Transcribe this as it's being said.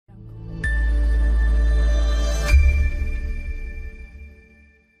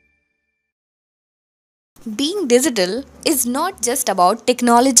Being digital is not just about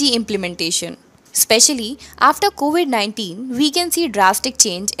technology implementation. Especially after COVID 19, we can see drastic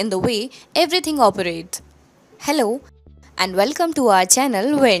change in the way everything operates. Hello, and welcome to our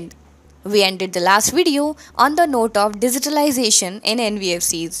channel Wind. We ended the last video on the note of digitalization in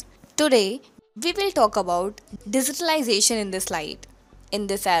NBFCs. Today, we will talk about digitalization in this light. In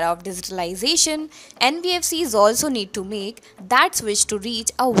this era of digitalization, NBFCs also need to make that switch to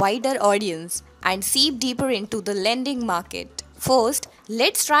reach a wider audience and seep deeper into the lending market. First,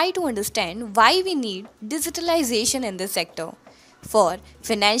 let's try to understand why we need digitalization in this sector. For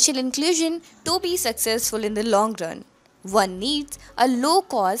financial inclusion to be successful in the long run, one needs a low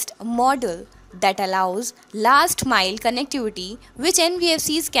cost model that allows last mile connectivity which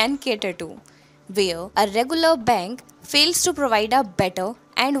NBFCs can cater to, where a regular bank fails to provide a better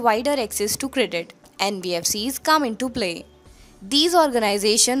and wider access to credit. NBFCs come into play. These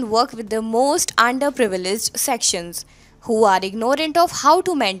organizations work with the most underprivileged sections who are ignorant of how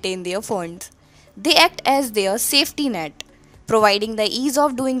to maintain their funds. They act as their safety net, providing the ease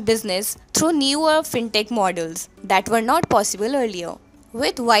of doing business through newer fintech models that were not possible earlier.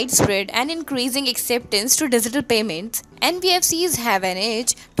 With widespread and increasing acceptance to digital payments, NBFCs have an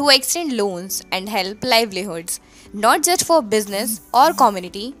edge to extend loans and help livelihoods, not just for business or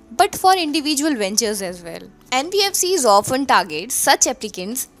community, but for individual ventures as well. NBFCs often target such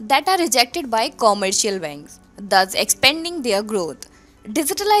applicants that are rejected by commercial banks, thus expanding their growth.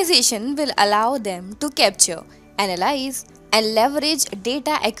 Digitalization will allow them to capture, analyze, and leverage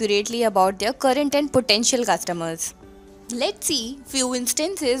data accurately about their current and potential customers. Let's see few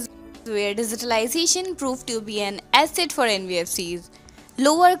instances where digitalization proved to be an asset for NBFCs.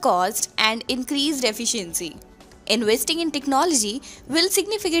 Lower cost and increased efficiency. Investing in technology will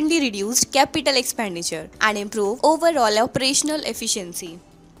significantly reduce capital expenditure and improve overall operational efficiency.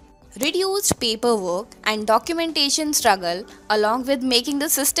 Reduced paperwork and documentation struggle along with making the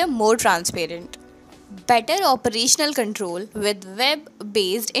system more transparent. Better operational control with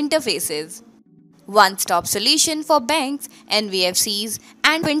web-based interfaces. One-stop solution for banks, NBFCs,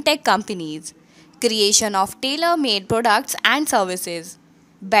 and fintech companies. Creation of tailor-made products and services.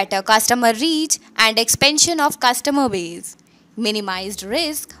 Better customer reach and expansion of customer base. Minimized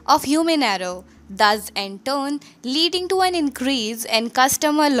risk of human error, thus in turn leading to an increase in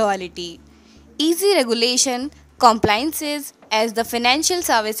customer loyalty. Easy regulation, compliances as the financial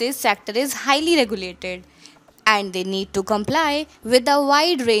services sector is highly regulated and they need to comply with a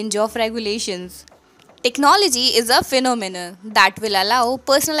wide range of regulations. Technology is a phenomenon that will allow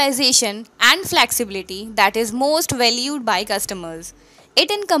personalization and flexibility that is most valued by customers. It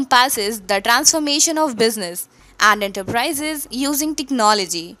encompasses the transformation of business and enterprises using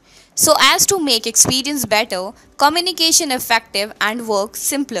technology so as to make experience better, communication effective, and work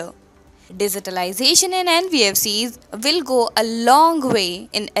simpler. Digitalization in NBFCs will go a long way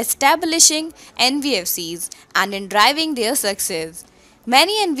in establishing NBFCs and in driving their success.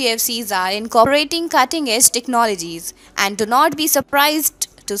 Many NBFCs are incorporating cutting edge technologies and do not be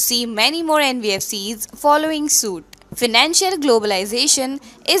surprised to see many more NBFCs following suit. Financial globalization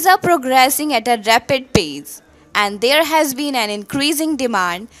is progressing at a rapid pace, and there has been an increasing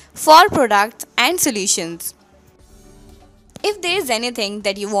demand for products and solutions. If there is anything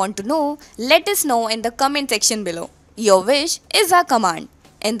that you want to know, let us know in the comment section below. Your wish is our command.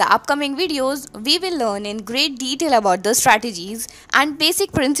 In the upcoming videos, we will learn in great detail about the strategies and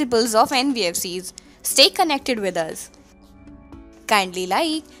basic principles of NBFCs. Stay connected with us. Kindly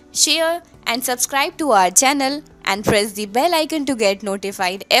like, share, and subscribe to our channel and press the bell icon to get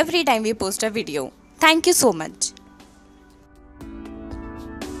notified every time we post a video. Thank you so much.